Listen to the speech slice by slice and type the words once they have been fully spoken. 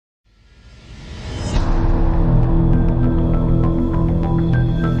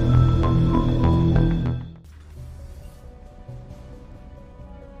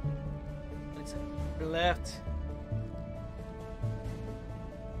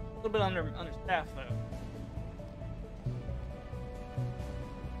A little bit understaffed though.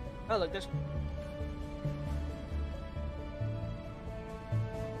 Oh look, there's.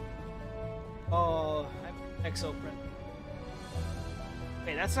 Oh, I'm exoprint.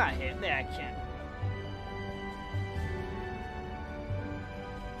 Wait, that's not him. Yeah, I can't.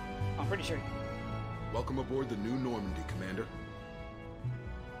 I'm pretty sure. Welcome aboard the new Normandy, Commander.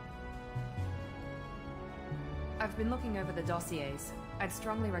 I've been looking over the dossiers. I'd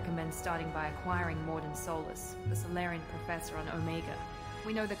strongly recommend starting by acquiring Morden Solus, the Solarian professor on Omega.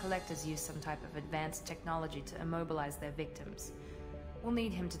 We know the Collectors use some type of advanced technology to immobilize their victims. We'll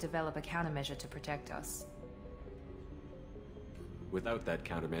need him to develop a countermeasure to protect us. Without that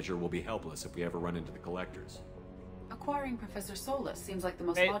countermeasure, we'll be helpless if we ever run into the Collectors. Acquiring Professor Solus seems like the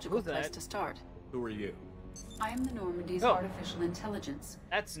most Hey, logical who's place that? to start. Who are you? I am the Normandy's Oh. artificial intelligence.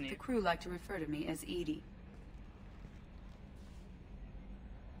 That's The neat. crew like to refer to me as Edie.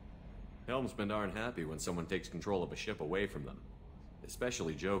 Helmsmen aren't happy when someone takes control of a ship away from them.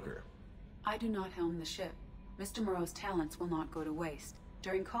 Especially Joker. I do not helm the ship. Mr. Moreau's talents will not go to waste.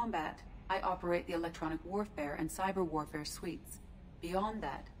 During combat, I operate the electronic warfare and cyber warfare suites. Beyond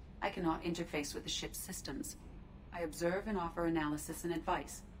that, I cannot interface with the ship's systems. I observe and offer analysis and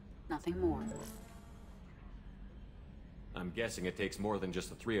advice. Nothing more. I'm guessing it takes more than just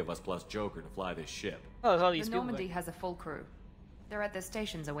the three of us plus Joker to fly this ship. Oh, there's all The these people. Normandy has a full crew. They're at their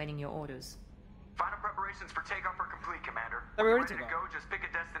stations awaiting your orders. Final preparations for takeoff are complete, Commander. Thought we When already you're ready took to go, just pick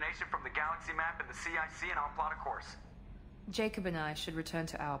a destination from the galaxy map in the CIC and I'll plot a course. Jacob and I should return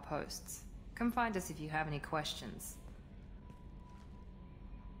to our posts. Come find us if you have any questions.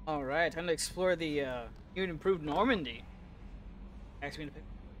 All right, time to explore the new and improved Normandy. Ask me to pick.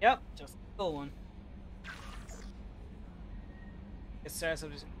 Yep, just the full one. Get started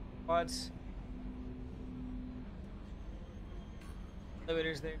up just quads.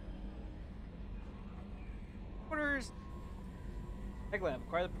 Elevators there. Quarters. Tech lab.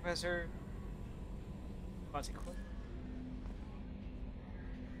 Acquire the professor. Quasi clip.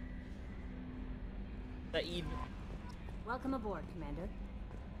 That Eve. Welcome aboard, Commander.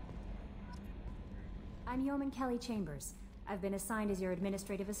 I'm Yeoman Kelly Chambers. I've been assigned as your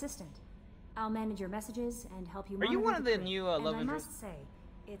administrative assistant. I'll manage your messages and help you Are you monitor one of the crew. new And love I interests? must say,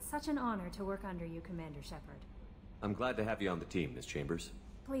 it's such an honor to work under you, Commander Shepard. I'm glad to have you on the team, Miss Chambers.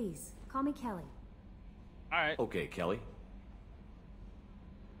 Please, call me Kelly. All right. Okay, Kelly.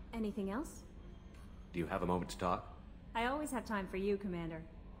 Anything else? Do you have a moment to talk? I always have time for you, Commander.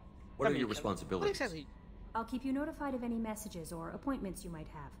 What Tell are me, your Kelly, responsibilities? What exactly? I'll keep you notified of any messages or appointments you might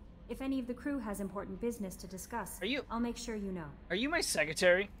have. If any of the crew has important business to discuss, Are you- I'll make sure you know. Are you my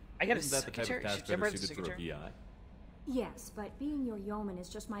secretary? I got Isn't a that the type secretary. of task Should better Shepard's suited for a secretary? VI? Yes, but being your yeoman is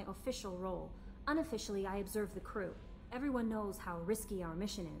just my official role. Unofficially, I observe the crew. Everyone knows how risky our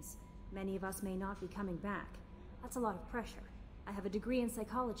mission is. Many of us may not be coming back. That's a lot of pressure. I have a degree in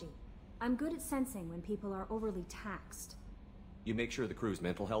psychology. I'm good at sensing when people are overly taxed. You make sure the crew's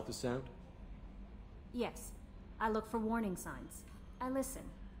mental health is sound? Yes, I look for warning signs. I listen.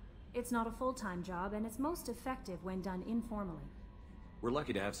 It's not a full-time job, and it's most effective when done informally. We're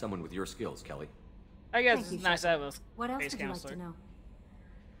lucky to have someone with your skills, Kelly. I guess Thank you, it's nice to have a What else space would you like counselor. to know?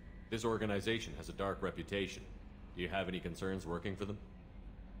 This organization has a dark reputation. Do you have any concerns working for them?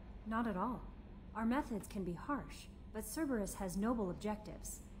 Not at all. Our methods can be harsh, but Cerberus has noble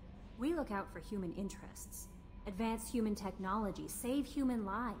objectives. We look out for human interests. Advance human technology, save human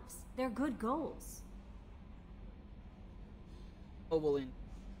lives. They're good goals. Mobile in.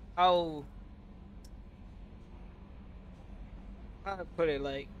 How to put it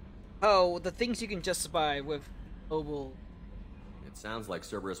like, oh, the things you can justify with mobile. It sounds like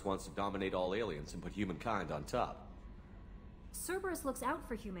Cerberus wants to dominate all aliens and put humankind on top. Cerberus looks out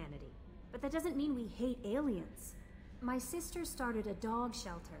for humanity, but that doesn't mean we hate aliens. My sister started a dog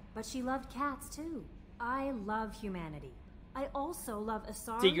shelter, but she loved cats too. I love humanity. I also love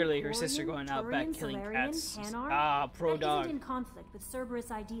Asari, Secretly, her sister Quarian, going out back Turian, killing Solarian, cats. Hanar, Pro that dog. isn't in conflict with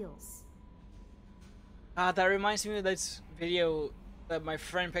Cerberus ideals. That reminds me of this video that my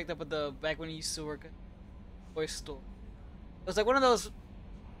friend picked up at the back when he used to work at a toy store. It was like one of those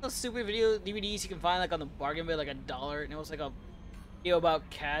stupid video DVDs you can find like on the bargain bin, like $1, and it was like a video about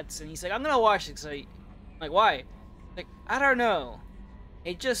cats. And he's like, "I'm gonna watch it." I'm like, "Why?" Like, I don't know.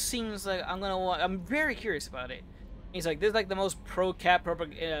 It just seems like I'm gonna watch. I'm very curious about it. He's like, "This is like the most pro cat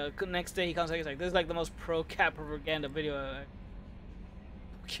propaganda." Next day he comes, he's like, "This is like the most pro cat propaganda video."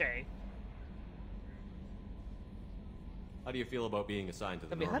 Okay. How do you feel about being assigned to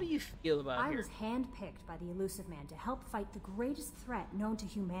the I mean, how do Normandy? you feel about I here? was handpicked by the Elusive Man to help fight the greatest threat known to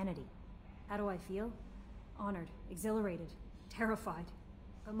humanity. How do I feel? Honored, exhilarated, terrified.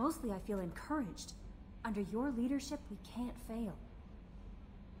 but mostly I feel encouraged. Under your leadership, we can't fail.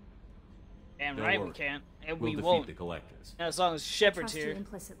 Damn Don't right we worry. can't. And We'll we defeat won't. the collectors. As long as I Shepard's trust you here.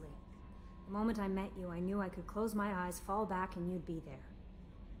 implicitly. The moment I met you, I knew I could close my eyes, fall back, and you'd be there.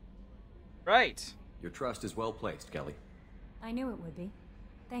 Right. Your trust is well placed, Kelly. I knew it would be.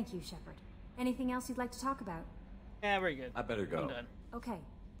 Thank you, Shepard. Anything else you'd like to talk about? Yeah, we're good. I better I'm go. done. Okay.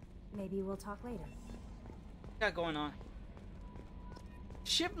 Maybe we'll talk later. What got going on?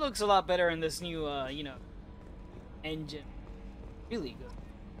 Ship looks a lot better in this new, you know, engine. Really good.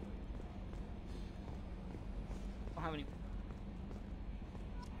 Don't have any.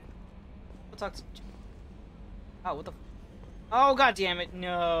 We'll talk to. Oh, what the? Oh, god damn it!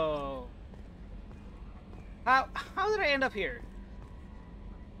 No. How did I end up here?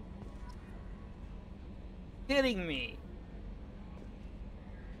 Kidding me.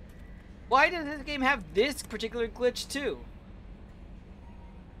 Why did this game have this particular glitch too?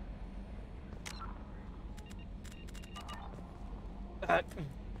 God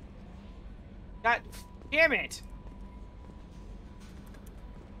damn it!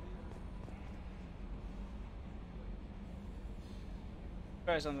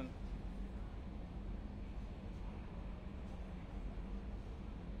 Try something.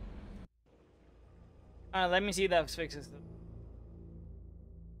 Let me see if that fixes them.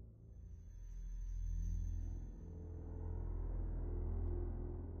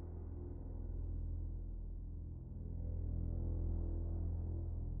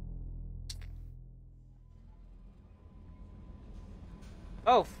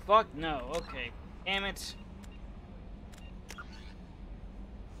 Oh, fuck no. Okay. Damn it.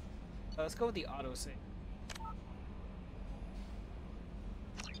 Let's go with the autosave.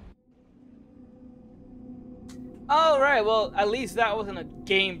 Alright, well, at least that wasn't a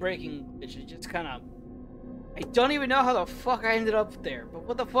game-breaking glitch. It just kind of... I don't even know how the fuck I ended up there. But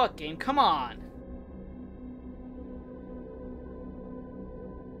what the fuck, game? Come on.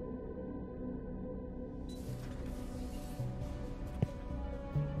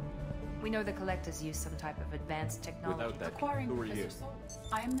 We know the Collectors use some type of advanced technology. Without that, Acquiring who are you? Professor Solus.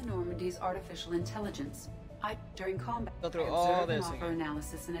 I am the Normandy's artificial intelligence. During combat, Go through I all observe and this offer again.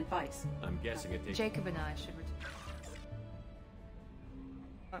 analysis and advice. I'm guessing it takes... Jacob and I should return.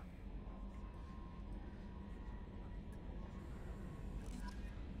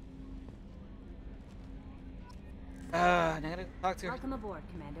 I gotta talk to her. Welcome aboard,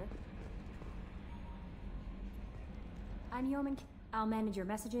 Commander. I'm Yeoman. I'll manage your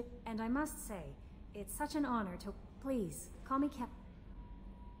messages, and I must say, it's such an honor to... Please, call me Cap...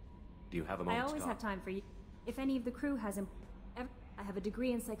 Do you have a I moment to always talk? have time for you. If any of the crew has... I have a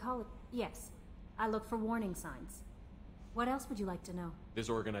degree in psychology. Yes, I look for warning signs. What else would you like to know? This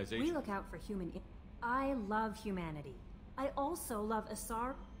organization... We look out for human... I love humanity. I also love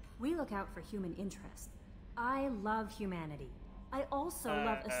Asar. We look out for human interest. I love humanity. I also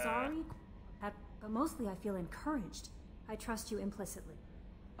love Asari. But mostly I feel encouraged. I trust you implicitly.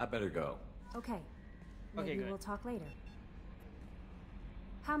 I better go. Okay. Okay, Maybe good. we'll talk later.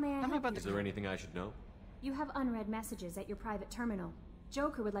 How may I Tell me help about you? Is there anything I should know? You have unread messages at your private terminal.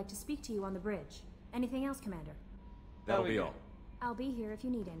 Joker would like to speak to you on the bridge. Anything else, Commander? That'll we be go. all. I'll be here if you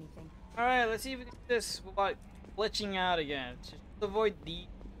need anything. Alright, let's see if we can do this without glitching out again. Just avoid the...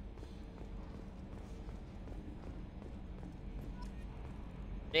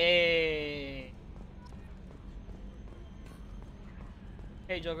 Hey.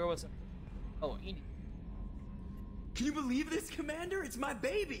 Hey, Joker, what's up? Oh, Edie. Can you believe this, Commander? It's my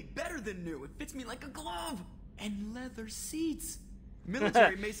baby! Better than new. It fits me like a glove! And leather seats!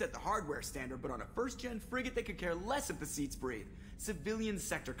 Military may set the hardware standard, but on a first-gen frigate, they could care less if the seats breathe. Civilian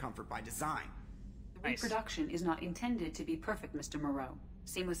sector comfort by design. The reproduction is not intended to be perfect, Mr. Moreau.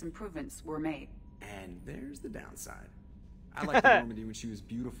 Seamless improvements were made. And there's the downside. I liked the Normandy when she was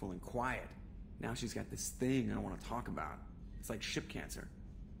beautiful and quiet. Now she's got this thing I don't want to talk about. It's like ship cancer.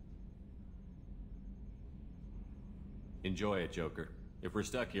 Enjoy it, Joker. If we're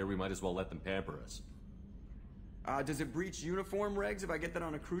stuck here, we might as well let them pamper us. Does it breach uniform regs if I get that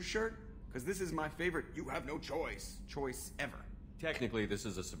on a cruise shirt? Because this is my favorite you have no choice ever. Technically, this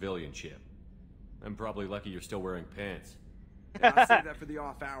is a civilian ship. I'm probably lucky you're still wearing pants. Yeah, I'll save that for the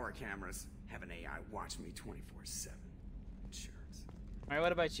off-hour cameras. Have an AI watch me 24/7. Insurance. Alright,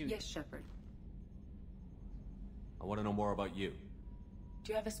 what about you? Yes, Shepard. I want to know more about you.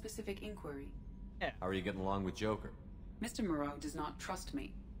 Do you have a specific inquiry? How are you getting along with Joker? Mr. Moreau does not trust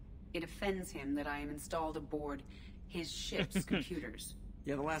me. It offends him that I am installed aboard his ship's computers.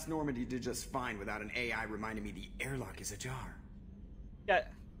 Yeah, the last Normandy did just fine without an AI reminding me the airlock is ajar. Yeah.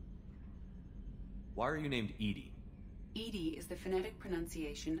 Why are you named Edie? ED is the phonetic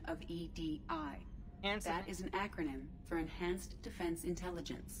pronunciation of EDI. That is an acronym for Enhanced Defense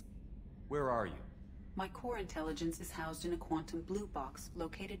Intelligence. Where are you? My core intelligence is housed in a quantum blue box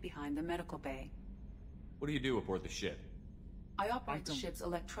located behind the medical bay. What do you do aboard the ship? I operate the ship's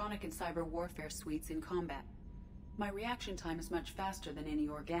electronic and cyber warfare suites in combat. My reaction time is much faster than any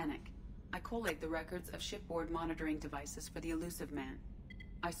organic. I collate the records of shipboard monitoring devices for the Elusive Man.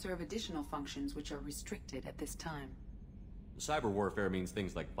 I serve additional functions which are restricted at this time. Cyber warfare means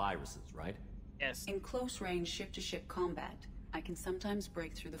things like viruses, right? Yes. In close-range ship-to-ship combat, I can sometimes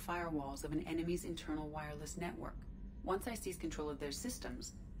break through the firewalls of an enemy's internal wireless network. Once I seize control of their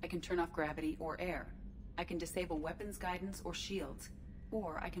systems, I can turn off gravity or air. I can disable weapons guidance or shields,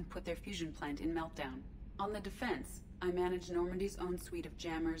 or I can put their fusion plant in meltdown. On the defense, I manage Normandy's own suite of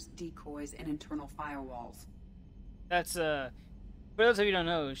jammers, decoys, and internal firewalls. That's, for those of you who don't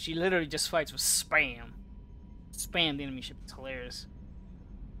know, she literally just fights with spam. Spam the enemy ship. It's hilarious.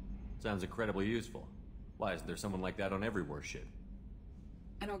 Sounds incredibly useful. Why isn't there someone like that on every warship?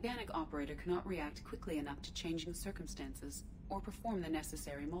 An organic operator cannot react quickly enough to changing circumstances, or perform the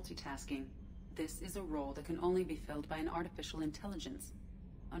necessary multitasking. This is a role that can only be filled by an artificial intelligence.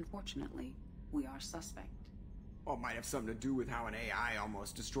 Unfortunately, we are suspect. Well, it might have something to do with how an AI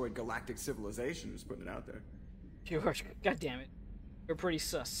almost destroyed galactic civilization, just putting it out there. God damn it. You're pretty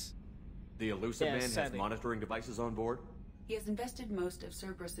sus. The Elusive Man has sadly. monitoring devices on board? He has invested most of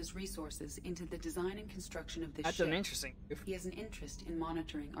Cerberus's resources into the design and construction of this That's ship. an interesting. He has an interest in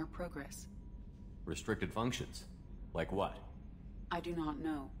monitoring our progress. Restricted functions? Like what? I do not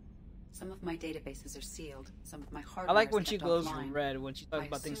know. Some of my databases are sealed. Some of my hardware I like is when she kept glows offline. red when she talks I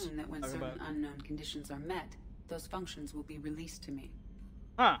about things. assume that when talk certain about. unknown conditions are met, those functions will be released to me.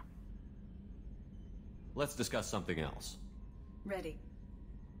 Huh. Let's discuss something else. Ready.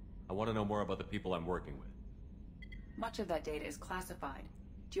 I want to know more about the people I'm working with. Much of that data is classified.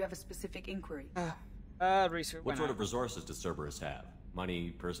 Do you have a specific inquiry? Research. What sort of resources does Cerberus have?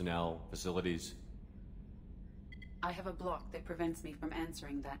 Money, personnel, facilities? I have a block that prevents me from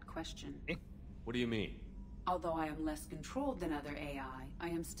answering that question. What do you mean? Although I am less controlled than other AI, I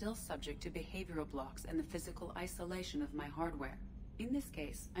am still subject to behavioral blocks and the physical isolation of my hardware. In this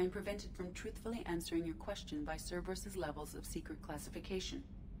case, I am prevented from truthfully answering your question by Cerberus's levels of secret classification.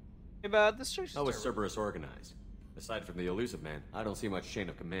 About the structure. How is Cerberus organized? Aside from the Elusive Man, I don't see much chain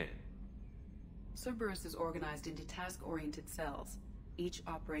of command. Cerberus is organized into task-oriented cells. Each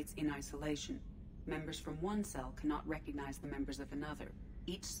operates in isolation. Members from one cell cannot recognize the members of another.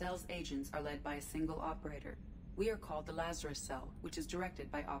 Each cell's agents are led by a single operator. We are called the Lazarus Cell, which is directed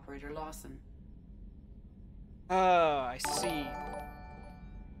by Operator Lawson. Oh, I see.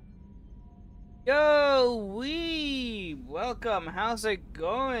 Yo, Weeb! Welcome, how's it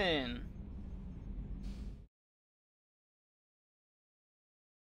going?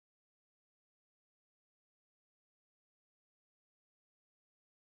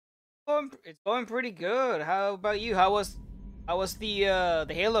 It's going pretty good. How about you? How was the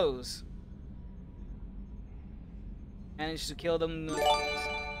Halos? Managed to kill them.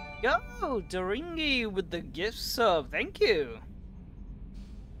 Yo, Doringi with the gift sub. Thank you.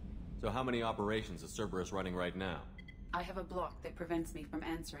 So how many operations is Cerberus running right now? I have a block that prevents me from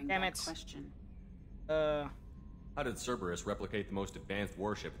answering Damn that it. question. How did Cerberus replicate the most advanced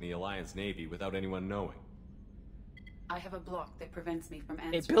warship in the Alliance Navy without anyone knowing? I have a block that prevents me from They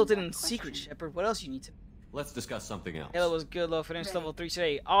answering built it that in question. secret, Shepard. What else you need to? Let's discuss something else. Halo was good. Low finished Ready. level 3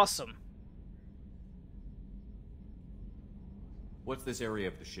 today. Awesome. What's this area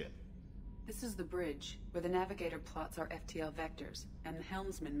of the ship? This is the bridge, where the navigator plots our FTL vectors, and the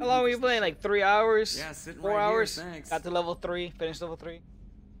helmsman... How long were you maneuvers the playing? ship. Like 3 hours? Yeah, sitting 4 right here, hours? thanks. Got to level 3. Finished level 3.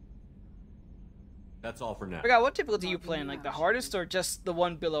 That's all for now. I forgot, what difficulty you Logging playing? Like the out. hardest or just the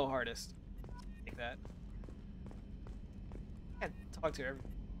one below hardest? Like that. I can't talk to her.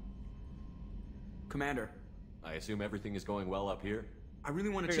 Commander, I assume everything is going well up here? I really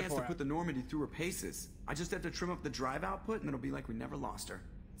want a 3 to chance 4 to put the Normandy through her paces. I just have to trim up the drive output and it'll be like we never lost her.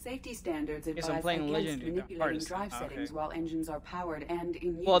 Safety standards Yes, I'm advise playing against Legendary, the manipulating hardest. drive Okay. settings while engines are powered and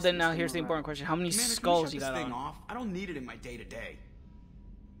in use. Well, then now Mr. here's the Monroe. important question. How many Commander, skulls can you you shut got this thing on? off? I don't need it in my day-to-day.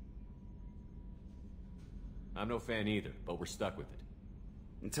 I'm no fan either, but we're stuck with it.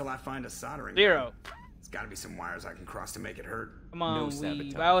 Until I find a soldering 0. gun. There's gotta be some wires I can cross to make it hurt. Come on, No Weeb.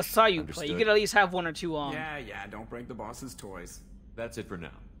 sabotage. I always saw you play. You Understood. could at least have 1 or 2 on. Yeah, don't break the boss's toys. That's it for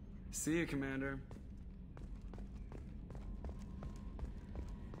now. See you, Commander.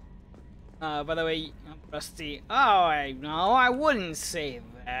 By the way, I'm rusty. Oh, I wouldn't say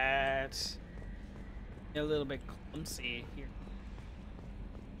that. You're a little bit clumsy here.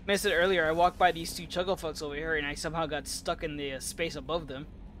 missed it earlier. I walked by these two chugglefucks over here, and I somehow got stuck in the space above them.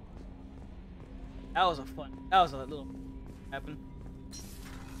 That was a little happen.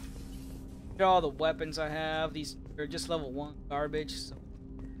 Look at all the weapons I have. These are just level 1 garbage. So.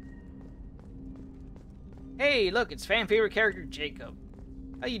 Hey, look, it's fan favorite character Jacob.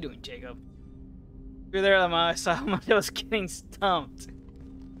 How you doing, Jacob? You're there, I saw how much I was getting stumped.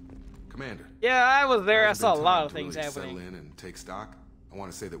 Commander. Yeah, I was there. I Has saw a been lot time of to things really happening. Settle in and take stock. I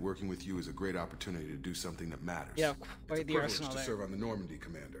want to say that working with you is a great opportunity to do something that matters. Yeah, it's quite a the privilege arsenal to there. serve on the Normandy,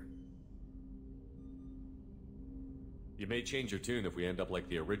 Commander. You may change your tune if we end up like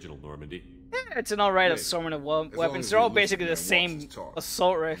the original Normandy. Yeah, it's an alright Hey, assortment of as long weapons. as They're all the basically the elusive man same walks his talk.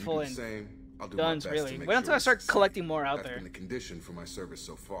 assault You rifle do the and same, I'll do my guns, best really. to make Wait until sure I start you succeed. collecting more out That's there. been the condition for my service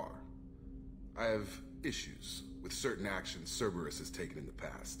so far. I have issues with certain actions Cerberus has taken in the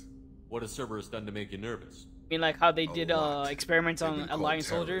past. What has Cerberus done to make you nervous? I mean, like how they A did lot. experiments They've on been called Alliance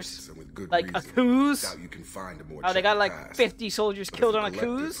terrorists, soldiers. and with good Like reason. Akuz. Doubt you can find a more Oh, they got checkered like past. 50 soldiers But if killed the on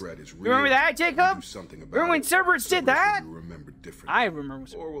collective Akuz. threat is You remember real, that, and Jacob? do something about Remember when it, Cerberus did that? will be remembered differently. I remember.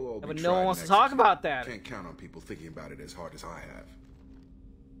 Or we'll all be But no tried one and wants to talk executed. about that. Can't count on people thinking about it as hard as I have.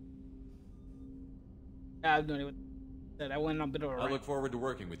 I have no idea what that. I went on a bit of a I rant. look forward to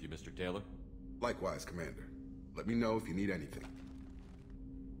working with you, Mr. Taylor. Likewise, Commander. Let me know if you need anything.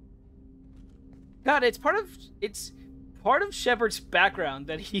 God, it's part of Shepard's background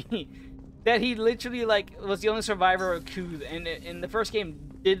that he literally like was the only survivor of Akuz, and in the first game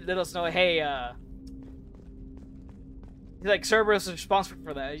did let us know, hey, like Cerberus is responsible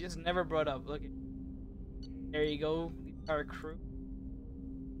for that. He just never brought up. Look, there you go, our crew.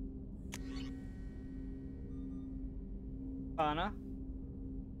 Anna,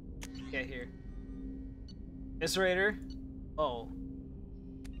 get here. Eviscerator.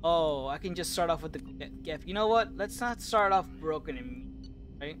 Oh, I can just start off with the Gef. You know what? Let's not start off broken and mean,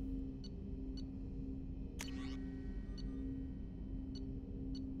 right?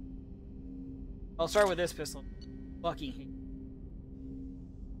 I'll start with this pistol. Fucking hate.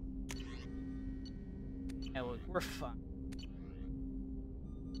 Yeah, look, we're fine.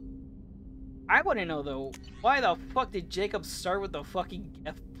 I want to know though, why the fuck did Jacob start with the fucking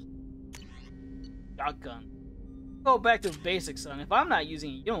Gef shotgun? Go back to basics, son. If I'm not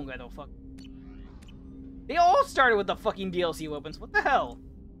using it, you don't get no fuck. They all started with the fucking DLC weapons. What the hell?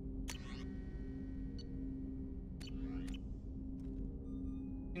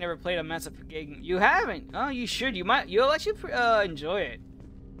 You never played a Mass Effect game. You haven't? Oh, you should. You might. You'll actually enjoy it.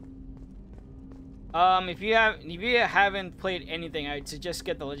 If you haven't played anything, I'd suggest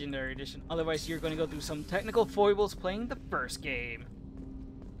get the Legendary Edition. Otherwise, you're going to go through some technical foibles playing the first game.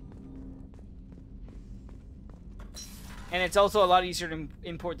 And it's also a lot easier to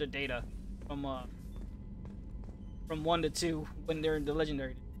import the data from 1 to 2 when they're in the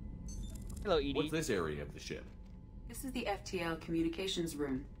Legendary. Hello, Edie. What's this area of the ship? This is the FTL communications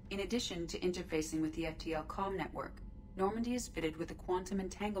room. In addition to interfacing with the FTL comm network, Normandy is fitted with a quantum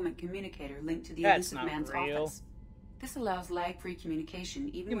entanglement communicator linked to the That's Elusive not Man's real. office. This allows lag-free communication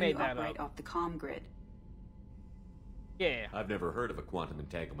even You when you made that operate up. off the comm grid. Yeah. I've never heard of a quantum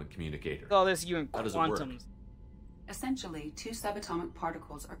entanglement communicator. All this you and How does it work? quantums. Essentially, 2 subatomic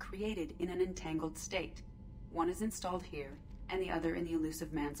particles are created in an entangled state. One is installed here, and the other in the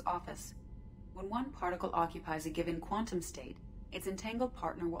Elusive Man's office. When one particle occupies a given quantum state, its entangled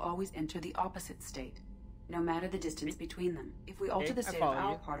partner will always enter the opposite state, no matter the distance between them. If we alter Okay, the I state of follow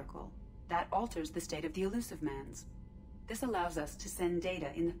our you. particle, that alters the state of the Elusive Man's. This allows us to send data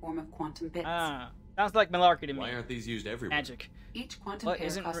in the form of quantum bits. Ah, sounds like malarkey to me. Why aren't these used everywhere? Magic. Each quantum What pair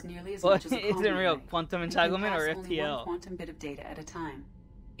isn't costs re- nearly as what much as a isn't common real, array. quantum We can entanglement or pass only FTL? one quantum bit of data at a time.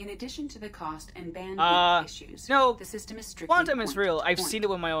 In addition to the cost and bandwidth issues, no, the system is strictly quantum is point real. to I've point. seen it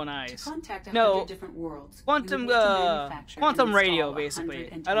with my own To eyes. contact 100 No, different worlds, quantum, we would need to manufacture and quantum radio, install 100 basically. I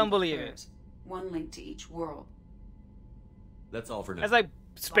don't entangled believe pairs, one link to each world. That's all for now. That's like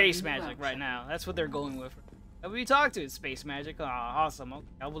space Finding the magic route. right now. That's what they're going with. Who we talk to is space magic. Oh, awesome. Okay,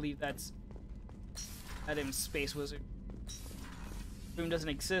 I'll believe that him space wizard. Room doesn't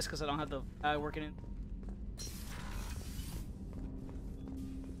exist because I don't have the guy working in.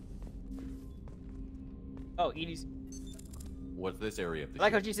 Oh, Edie's. What's this area of the I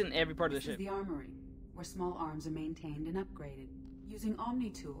like how ship? she's in every part of This the is ship. the armory, where small arms are maintained and upgraded. Using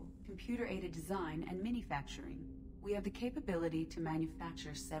Omni-Tool, computer-aided design, and manufacturing, we have the capability to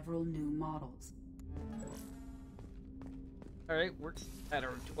manufacture several new models. Alright, work that,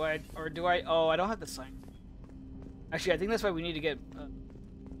 or do I, oh, I don't have the sign. Actually, I think that's why we need to get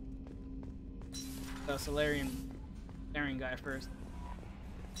the Solarian guy first.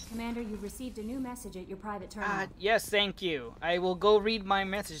 Commander, you've received a new message at your private terminal. Yes, thank you. I will go read my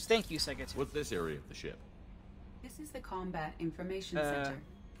message. Thank you, Secretary. What's this area of the ship? This is the Combat Information Center.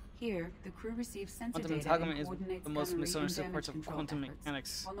 Here, the crew receives sensor Quantum data entanglement and is coordinates the most gunnery and misunderstood damage parts of control quantum efforts.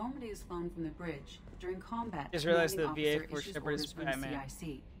 mechanics. While Normandy is flown from the bridge, during combat, Just realized the commanding VA officer for issues Shepard is orders from Batman.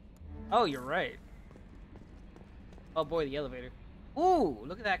 CIC. Oh, you're right. Oh boy, the elevator. Ooh,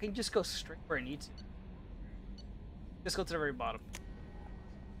 look at that. I can just go straight where I need to. Just go to the very bottom.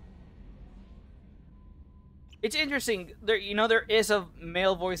 It's interesting. There is a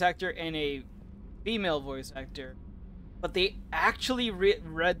male voice actor and a female voice actor, but they actually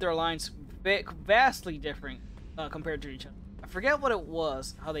read their lines vastly different compared to each other. I forget what it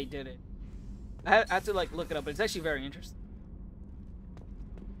was, how they did it. I had to like look it up, but it's actually very interesting.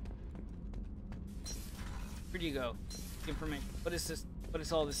 Where do you go? Information. What is this? What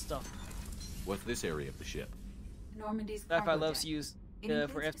is all this stuff? What's this area of the ship? Normandy's Sci-fi cargo loves deck. use It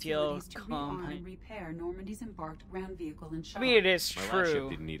for includes FTL. facilities to rearm and repair Normandy's embarked ground vehicle and I shuttle. mean, it is My last ship true,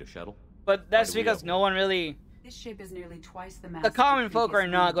 didn't need a shuttle. but that's Why do we because have no one really. This ship is nearly twice the mass. The of common the folk are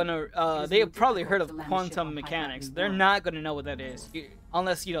previous not Normandy. gonna. It is They've more probably heard difficult of to land a ship quantum on mechanics. high-gravity They're ground. not gonna know what that is,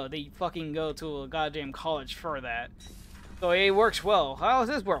 unless they fucking go to a goddamn college for that. So it works well. How does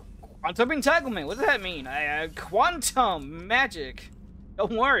this work? Quantum entanglement. What does that mean? Quantum magic.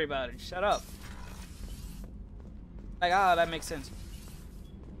 Don't worry about it. Shut up. Like, that makes sense.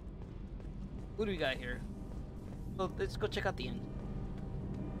 Who do we got here? So let's go check out the engine.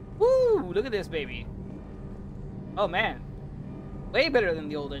 Woo! Look at this baby. Oh man, way better than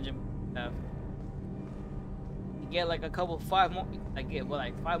the old engine we have. You get like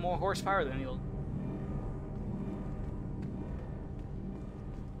like 5 more horsepower than the old.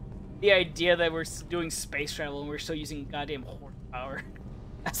 The idea that we're doing space travel and we're still using goddamn horsepower.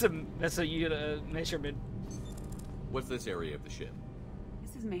 That's a measurement. What's this area of the ship?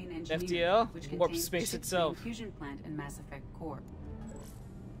 This is main engineering, FTL? which Warp contains space ship's itself. main fusion plant and Mass Effect core.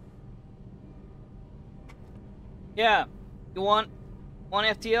 Yeah, you want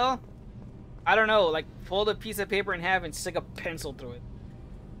FTL? I don't know, like fold a piece of paper in half and stick a pencil through it.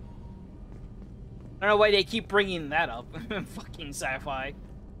 I don't know why they keep bringing that up. Fucking sci-fi.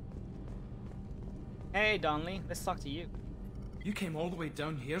 Hey, Donnelly, let's talk to you. You came all the way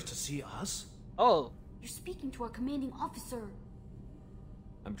down here to see us? Oh, You're speaking to our commanding officer.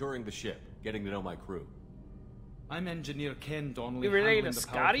 I'm touring the ship, getting to know my crew. I'm Engineer Ken Donnelly, You related handling to the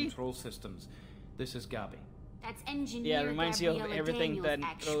power Scotty? control systems. This is Gabby. That's engineer. yeah, it reminds you of Gabriella everything Daniels,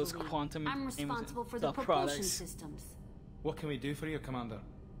 that those actually. quantum I'm names and responsible for the stuff propulsion products. systems. What can we do for you, Commander?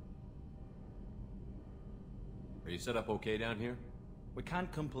 Are you set up okay down here? We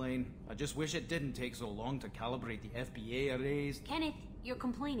can't complain. I just wish it didn't take so long to calibrate the FBA arrays. Kenneth, you're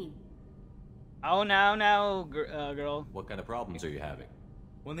complaining. Oh, now, girl. What kind of problems are you having?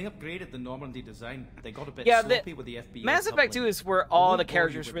 When they upgraded the Normandy design, they got a bit Yeah, sloppy with the FBA Mass Effect 2 coupling. is where I all won't the bore you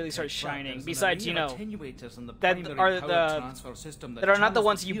characters with really the start tech shining. factors and Besides, array of attenuators and the that primary are power the transfer system that are not the channels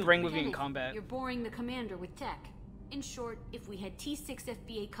ones you field bring with you in Kenneth, combat. You're boring the commander with tech. In short, if we had T6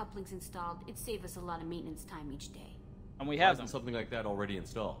 FBA couplings installed, it'd save us a lot of maintenance time each day. And we Why have isn't them. something like that already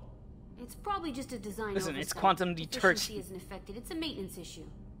installed? It's probably just a design Listen, it's oversight. quantum deterrent. Efficiency isn't affected. It's a maintenance issue.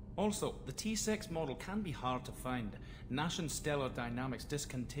 Also, the T6 model can be hard to find. Nash and Stellar Dynamics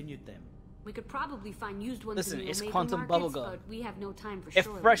discontinued them. We could probably find used ones Listen, in the it's Omega quantum markets, bubblegum. but we have no time for It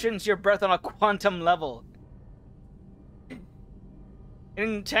shore freshens your breath on a quantum level. It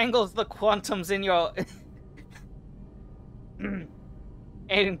entangles the quantums in your... It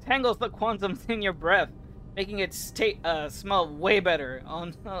entangles the quantums in your breath, making it smell way better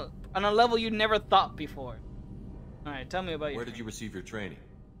on a level you never thought before. Alright, tell me about Where your... did you receive your training?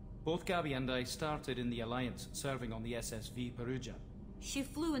 Both Gabby and I started in the Alliance, serving on the SSV Perugia. She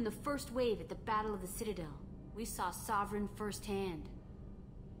flew in the first wave at the Battle of the Citadel. We saw Sovereign firsthand.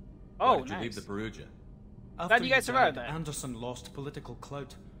 Oh, Why did you nice. leave the Perugia? After you guys he survived died, that. Anderson lost political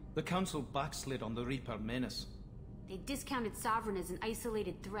clout. The Council backslid on the Reaper menace, They discounted Sovereign as an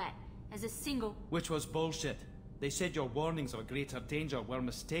isolated threat, as a single... which was bullshit. They said your warnings of a greater danger were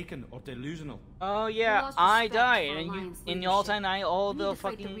mistaken or delusional. Oh We yeah, lost I respect died, for and you Alliance in all leadership. time all We the need to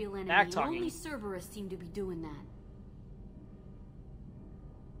fight the fucking real enemy, back and talking. only Cerberus seem to be doing that.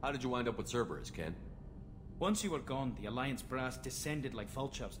 How did you wind up with Cerberus, Ken? Once you were gone, the Alliance brass descended like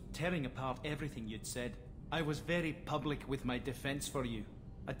vultures, tearing apart everything you'd said. I was very public with my defense for you.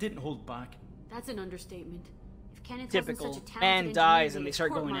 I didn't hold back. That's an understatement. If Kenneth Typical. wasn't such a Man talented dies engineer, and they they'd start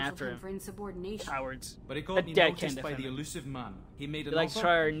going court-martial after him. for insubordination. Cowards. But it The got me dead noticed can't by defend the him. elusive man. He made an He likes offer.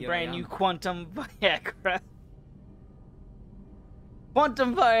 trying Here brand I new am. quantum Viagra.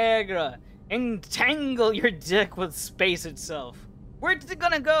 Quantum Viagra! Entangle your dick with space itself. Where's it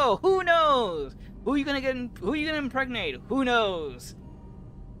gonna go? Who knows? Who you gonna impregnate? Who knows?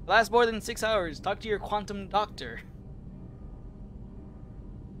 Last more than 6 hours. Talk to your quantum doctor.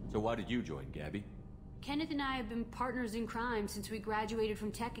 So why did you join, Gabby? Kenneth and I have been partners in crime since we graduated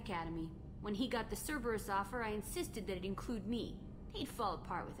from Tech Academy. When he got the Cerberus offer, I insisted that it include me. He'd fall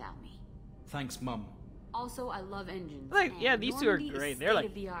apart without me. Thanks, Mum. Also, I love engines. Like, yeah, these two are Normandy great. is They're like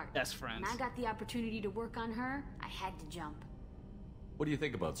state-of-the-art. best friends. When I got the opportunity to work on her, I had to jump. What do you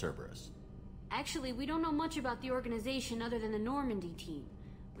think about Cerberus? Actually, we don't know much about the organization other than the Normandy team.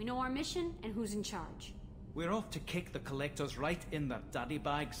 We know our mission and who's in charge. We're off to kick the collectors right in their daddy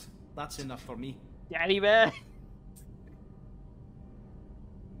bags. That's enough for me. Daddy bag.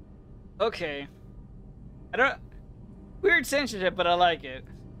 Okay. I don't. Weird censorship, but I like it.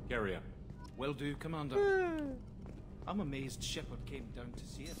 Carry on. Will do, Commander. I'm amazed Shepard came down to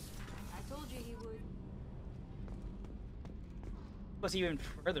see us. I told you he would. Plus, even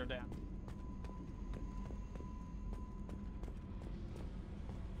further down.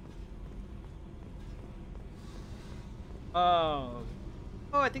 Oh.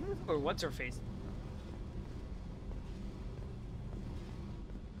 Oh, I think that's where what's her face.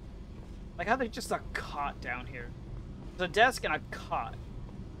 Like how they just a cot down here. There's a desk and a cot.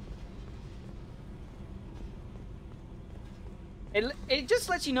 It just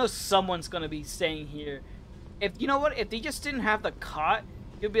lets you know someone's gonna be staying here. If you know what, if they just didn't have the cot,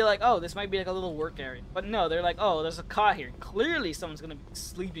 you'd be like, oh, this might be like a little work area. But no, they're like, oh, there's a cot here. Clearly, someone's gonna be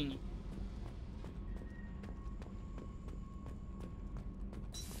sleeping.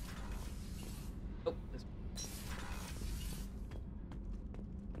 Oh, this.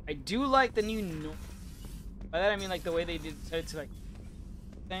 I do like the new. By that I mean like the way they decided to like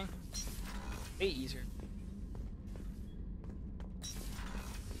thing. Way easier.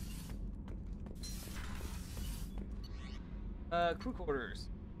 Crew quarters.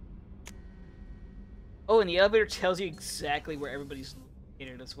 Oh, and the elevator tells you exactly where everybody's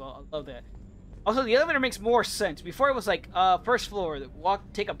located as well. I love that. Also, the elevator makes more sense. Before it was like, first floor,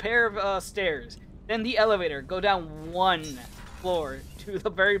 take a pair of stairs, then the elevator, go down one floor to the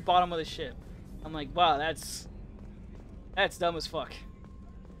very bottom of the ship. I'm like, wow, that's dumb as fuck.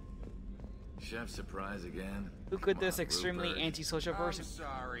 Chef surprise again. Who could Come this on, extremely Rupert. antisocial person I'm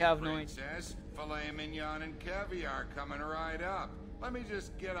sorry, have no idea? Princess. Filet mignon and caviar coming right up. Let me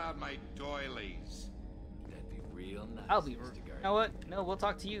just get out my doilies. That'd be real nice. I'll be Mr. rude. You Gardner. know what? No, we'll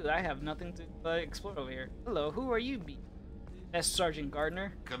talk to you. I have nothing to explore over here. Hello, who are you, Sergeant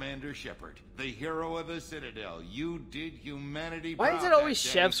Gardner? Commander Shepard, the hero of the Citadel. You did humanity Why proud is it always that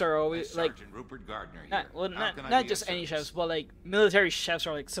day. chefs are always like Sergeant Rupert Gardner here. not How can I not be just of any service? chefs, but like military chefs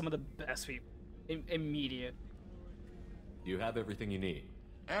are like some of the best people in media. Do you have everything you need?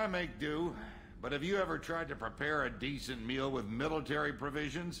 I make do, but have you ever tried to prepare a decent meal with military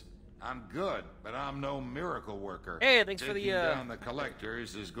provisions? I'm good, but I'm no miracle worker. Hey, thanks for the, Taking down the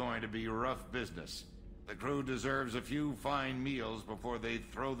collectors is going to be rough business. The crew deserves a few fine meals before they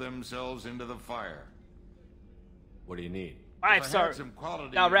throw themselves into the fire. What do you need? If I 5-star. had some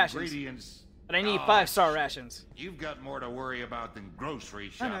quality Now rations. ingredients. But I need Oh, 5-star rations. You've got more to worry about than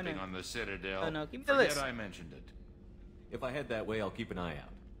grocery No, no, shopping no. on the Citadel. No, give me the Forget list. I mentioned it. If I head that way, I'll keep an eye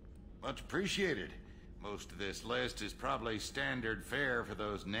out. Much appreciated. Most of this list is probably standard fare for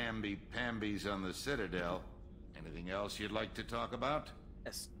those namby-pambies on the Citadel. Anything else you'd like to talk about?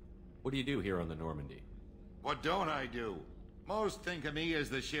 Yes. What do you do here on the Normandy? What don't I do? Most think of me as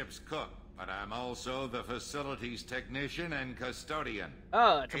the ship's cook, but I'm also the facilities technician and custodian.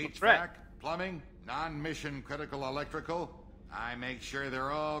 Oh, triple HVAC, threat. plumbing, non-mission critical electrical. I make sure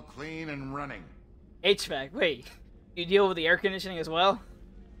they're all clean and running. HVAC. Wait, you deal with the air conditioning as well?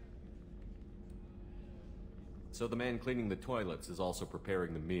 So the man cleaning the toilets is also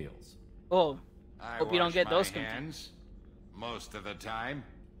preparing the meals. Oh, I hope you don't wash get my those confused. hands most of the time.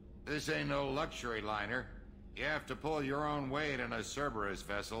 This ain't no luxury liner. You have to pull your own weight in a Cerberus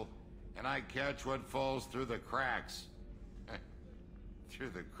vessel, and I catch what falls through the cracks.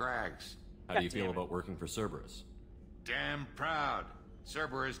 Through the cracks. How do you God feel damn it. about working for Cerberus? Damn proud.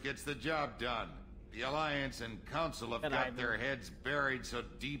 Cerberus gets the job done. The Alliance and Council have And got I'm- their heads buried so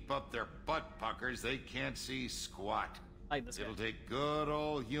deep up their butt puckers they can't see squat. Like this guy. It'll take good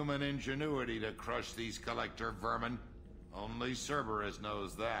old human ingenuity to crush these collector vermin. Only Cerberus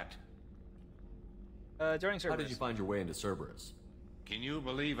knows that. Joining service. How did you find your way into Cerberus? Can you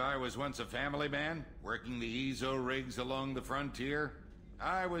believe I was once a family man, working the EZO rigs along the frontier?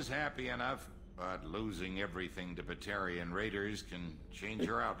 I was happy enough, but losing everything to Batarian raiders can change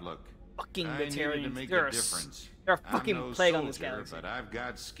your outlook. Fucking I needed to Batarians. make They're a a difference. they're a I'm fucking no plague on this soldier, galaxy. but I've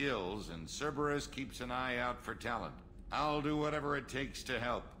got skills, and Cerberus keeps an eye out for talent. I'll do whatever it takes to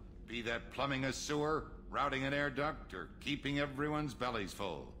help. Be that plumbing a sewer, routing an air duct, or keeping everyone's bellies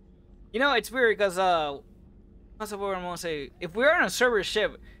full. You know, it's weird because what's the word I want to say? If we're on a Cerberus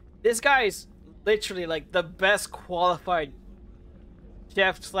ship, this guy's literally like the best qualified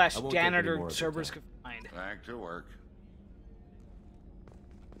chef slash janitor Cerberus could find. Back to work.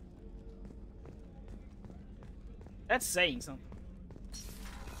 That's saying something.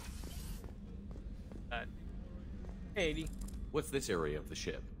 Hey, what's this area of the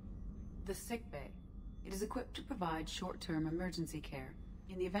ship? The sick bay. It is equipped to provide short-term emergency care.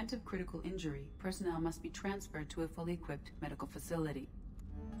 In the event of critical injury, personnel must be transferred to a fully equipped medical facility.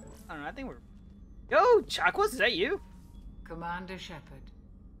 I don't know, I think we're... Yo, Chakwas, is that you? Commander Shepard.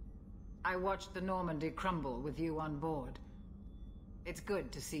 I watched the Normandy crumble with you on board. It's good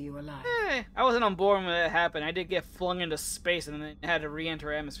to see you alive. I wasn't on board when that happened. I did get flung into space and then had to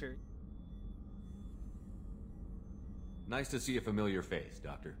re-enter atmosphere. Nice to see a familiar face,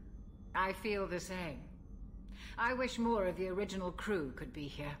 Doctor. I feel the same. I wish more of the original crew could be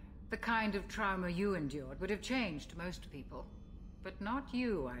here. The kind of trauma you endured would have changed most people. But not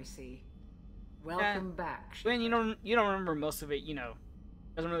you, I see. Welcome back, Shepard. When you don't remember most of it, you know.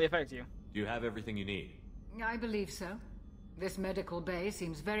 Doesn't really affect you. Do you have everything you need? I believe so. This medical bay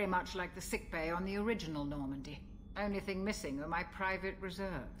seems very much like the sick bay on the original Normandy. Only thing missing are my private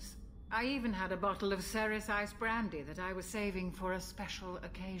reserves. I even had a bottle of Ceres Ice Brandy that I was saving for a special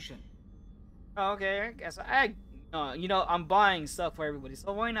occasion. Oh, okay, I guess you know, I'm buying stuff for everybody,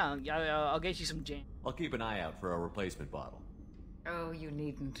 so why not? I'll get you some jam. I'll keep an eye out for a replacement bottle. Oh, you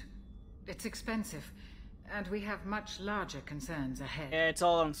needn't. It's expensive, and we have much larger concerns ahead. Yeah, it's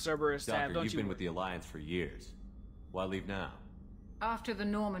all on Cerberus tab, Doctor, don't you've you? been with the Alliance for years. Why leave now? After the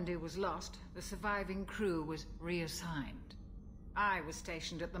Normandy was lost, the surviving crew was reassigned. I was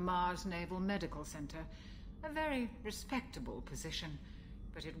stationed at the Mars Naval Medical Center, a very respectable position,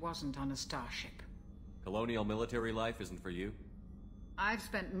 but it wasn't on a starship. Colonial military life isn't for you? I've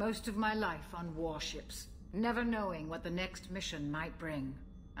spent most of my life on warships, never knowing what the next mission might bring.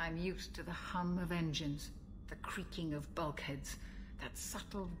 I'm used to the hum of engines, the creaking of bulkheads, that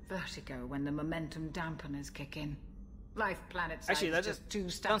subtle vertigo when the momentum dampeners kick in. Life planet size is just too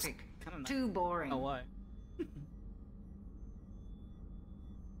static, too boring. Oh, why?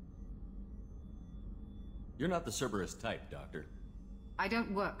 You're not the Cerberus type, Doctor. I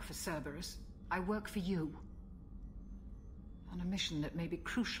don't work for Cerberus. I work for you. On a mission that may be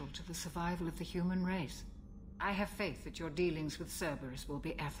crucial to the survival of the human race. I have faith that your dealings with Cerberus will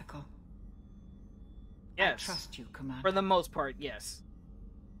be ethical. Yes. I trust you, Commander. For the most part, yes.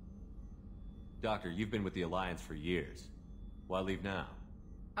 Doctor, you've been with the Alliance for years. Why leave now?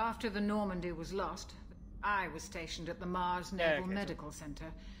 After the Normandy was lost, I was stationed at the Mars Naval Medical Center.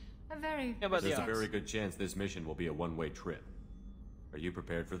 There's a very good chance this mission will be a one-way trip. Are you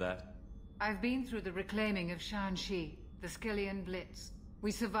prepared for that? I've been through the reclaiming of Shanxi, the Skillian Blitz.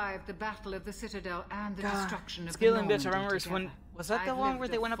 We survived the Battle of the Citadel and the destruction of the Normandy Blitz, I remember together. was that the one where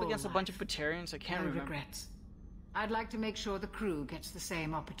they went up full against a bunch of life. Batarians? I can't No remember. regrets. I'd like to make sure the crew gets the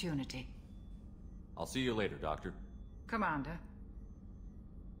same opportunity. I'll see you later, Doctor. Commander.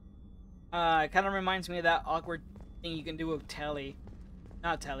 It kind of reminds me of that awkward thing you can do with Tally.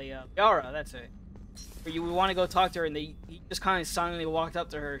 Not Tally, Yara, that's it. Where you want to go talk to her and he just kind of silently walked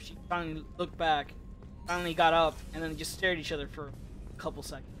up to her. She finally looked back, finally got up, and then just stared at each other for a couple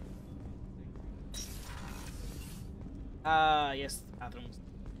seconds. Yes, bathrooms.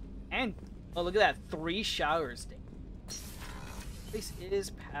 And, oh, look at that. 3 showers. This place is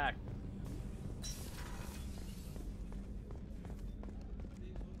packed.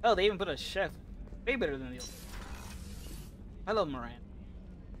 Oh, they even put a chef. Way better than the old. Hello, Miranda.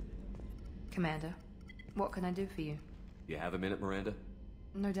 Commander, what can I do for you? You have a minute, Miranda?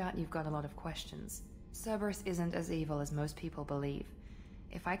 No doubt you've got a lot of questions. Cerberus isn't as evil as most people believe.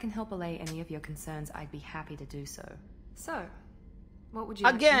 If I can help allay any of your concerns, I'd be happy to do so. So, what would you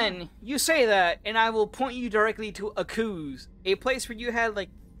like to know? Again, you say that, and I will point you directly to Akuz, a place where you had like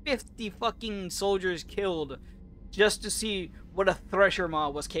 50 fucking soldiers killed just to see what a Thresher Maw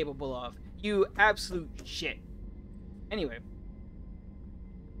was capable of. You absolute shit. Anyway.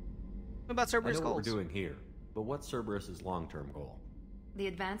 What about Cerberus I know goals? what we're doing here, but what's Cerberus's long-term goal? The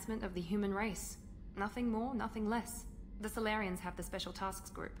advancement of the human race. Nothing more, nothing less. The Solarians have the Special Tasks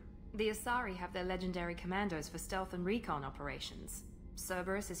Group. The Asari have their legendary commandos for stealth and recon operations.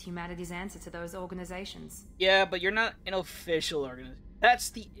 Cerberus is humanity's answer to those organizations. Yeah, but you're not an official organization.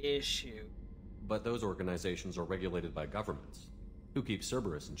 That's the issue. But those organizations are regulated by governments. Who keeps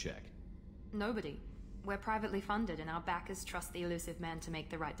Cerberus in check? Nobody. We're privately funded and our backers trust the elusive man to make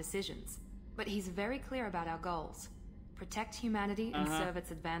the right decisions. But he's very clear about our goals. protect humanity and serve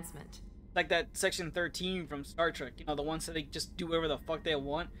its advancement. Like that Section 13 from Star Trek, you know, the ones that they just do whatever the fuck they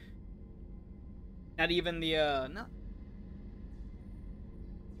want. Not even the,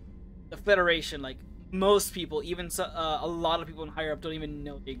 the Federation, like, most people, even a lot of people in higher up don't even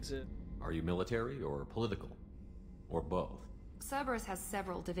know they exist. Are you military or political? Or both? Cerberus has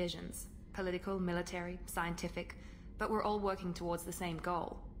several divisions. Political, military, scientific, but we're all working towards the same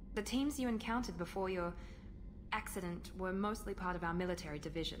goal. The teams you encountered before your accident were mostly part of our military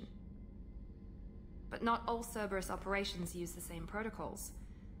division. But not all Cerberus operations use the same protocols.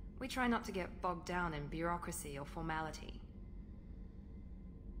 We try not to get bogged down in bureaucracy or formality.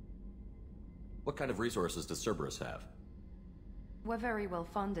 What kind of resources does Cerberus have? We're very well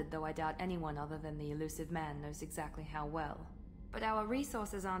funded, though I doubt anyone other than the elusive man knows exactly how well. But our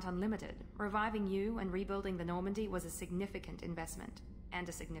resources aren't unlimited. Reviving you and rebuilding the Normandy was a significant investment, and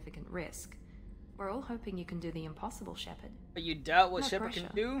a significant risk. We're all hoping you can do the impossible, Shepard. But you doubt what No Shepard pressure.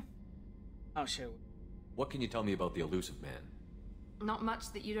 can do? Oh, shit. What can you tell me about the elusive man? Not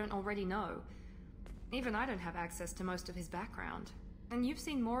much that you don't already know. Even I don't have access to most of his background. And you've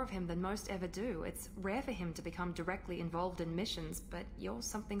seen more of him than most ever do. It's rare for him to become directly involved in missions, but you're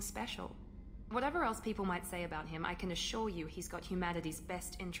something special. Whatever else people might say about him, I can assure you he's got humanity's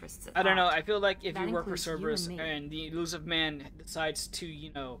best interests at I don't know, heart. I feel like if That you work for includes you Cerberus and me. and the elusive man decides to,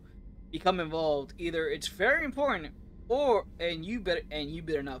 you know, become involved, either it's very important, or and you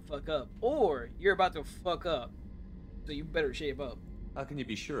better not fuck up, or you're about to fuck up, so you better shape up. How can you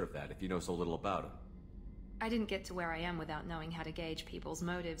be sure of that if you know so little about him? I didn't get to where I am without knowing how to gauge people's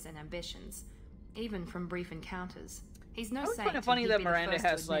motives and ambitions, even from brief encounters. He's no It's saint. kind of funny and he'd that be the Miranda first to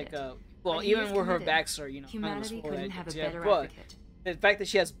has like admit it. well, But he even is with her committed. backstory, you know, Humanity couldn't have a better but advocate. the fact that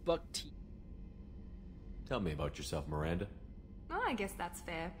she has buck teeth. Tell me about yourself, Miranda. Oh, I guess that's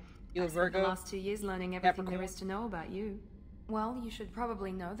fair. You a I've spent the Virgo? last 2 years learning everything there Capricorn? is to know about you. Well, you should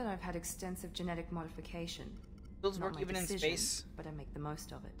probably know that I've had extensive genetic modification. Those Not work my even in decision, space. but I make the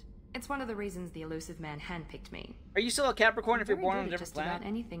most of it. It's one of the reasons the elusive man handpicked me. Are you still a Capricorn if you're Very born good on a at different just planet? about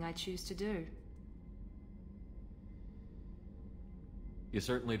anything I choose to do. You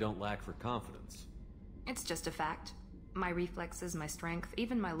certainly don't lack for confidence. It's just a fact. My reflexes, my strength,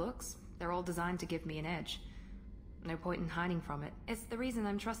 even my looks, they're all designed to give me an edge. No point in hiding from it. It's the reason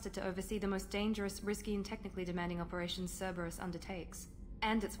I'm trusted to oversee the most dangerous, risky, and technically demanding operations Cerberus undertakes.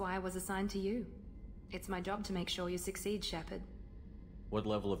 And it's why I was assigned to you. It's my job to make sure you succeed, Shepard. What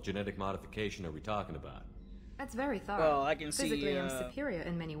level of genetic modification are we talking about? That's very thorough. Well, I can see, Physically, I'm superior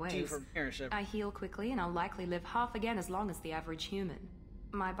in many two ways. from here, Shepard. I heal quickly, and I'll likely live half again as long as the average human.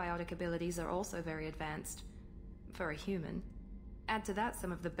 My biotic abilities are also very advanced. For a human. Add to that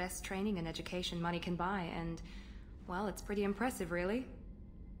some of the best training and education money can buy, and, well, it's pretty impressive, really.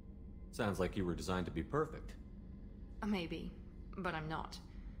 Sounds like you were designed to be perfect. Maybe, but I'm not.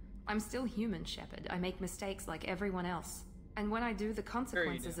 I'm still human, Shepard. I make mistakes like everyone else. And when I do, the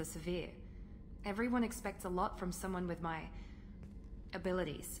consequences are severe. Everyone expects a lot from someone with my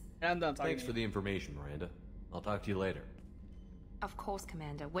abilities. I'm done talking. Thanks for the information, Miranda. I'll talk to you later. Of course,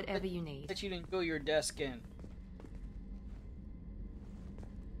 Commander. Whatever you need. That you didn't fill your desk in.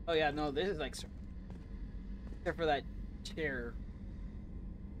 Oh yeah, no, this is like, except for that chair.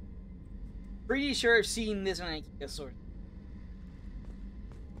 Pretty sure I've seen this on a sword.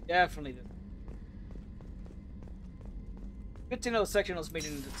 Definitely did. Good to know sectionals made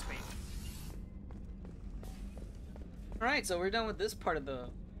it into space. Alright, so we're done with this part of the...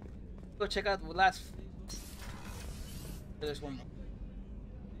 Go check out the last... There's one more.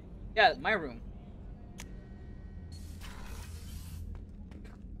 Yeah, my room.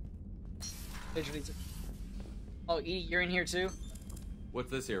 Literally. Oh, Edie, you're in here too?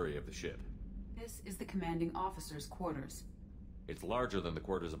 What's this area of the ship? This is the commanding officer's quarters. It's larger than the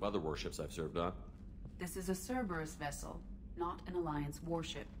quarters of other warships I've served on. This is a Cerberus vessel, not an Alliance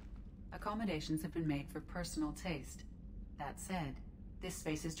warship. Accommodations have been made for personal taste. That said, this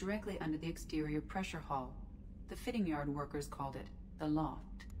space is directly under the exterior pressure hull. The fitting yard workers called it the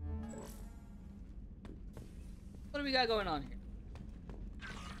loft. What do we got going on here?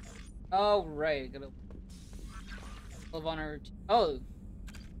 Oh, right. Gotta live on our... Oh.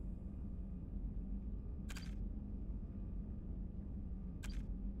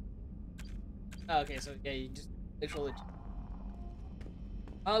 Okay, so yeah, you just control it.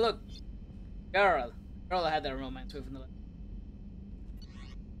 Oh, look. Girl. Girl had that romance with in the left.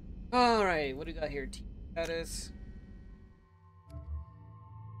 Alright, what do we got here? Team status.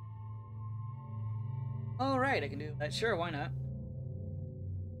 Alright, I can do that. Sure, why not?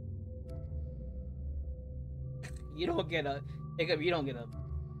 You don't get a... Jacob, you don't get a...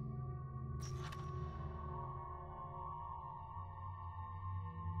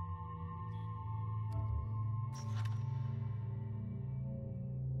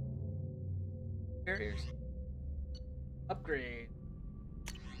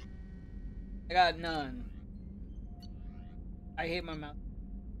 I got none. I hate my mouth.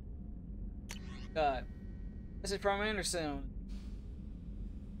 God. This is from Anderson.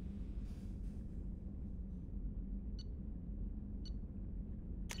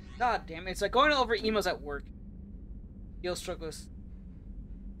 God damn it. It's like going over emails at work. Deal struck with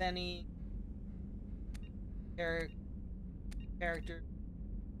any character.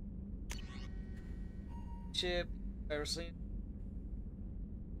 Ship. Ever seen?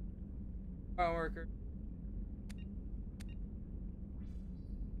 Farm worker.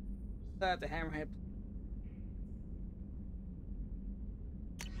 The hammerhead.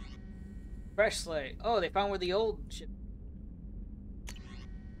 Fresh slate. Oh, they found where the old ship.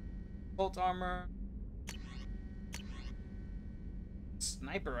 Bolt armor.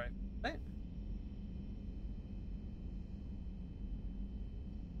 Sniper rifle. What?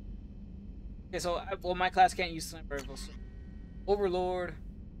 Okay, so well, my class can't use sniper rifles. So. Overlord.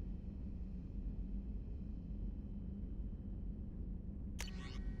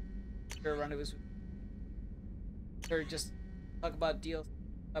 Sure, rendezvous. Or just talk about deals,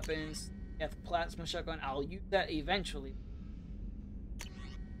 weapons. Yeah, the plasma shotgun. I'll use that eventually.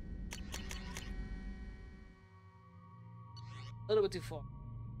 A little bit too far.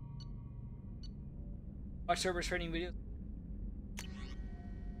 Watch servers training videos.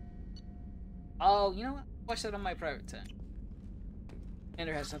 Oh, you know what? Watch that on my private time.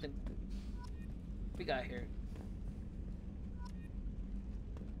 Ender has something. We got here.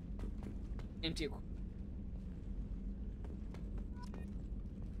 Empty.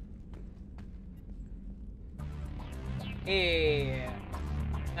 Yeah,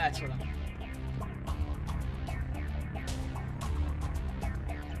 that's what I'm.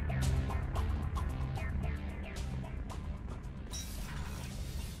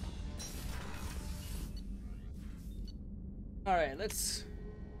 All right, let's.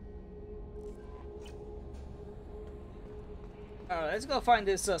 All right, let's go find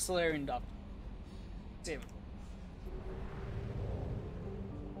this Solarian doctor. See him.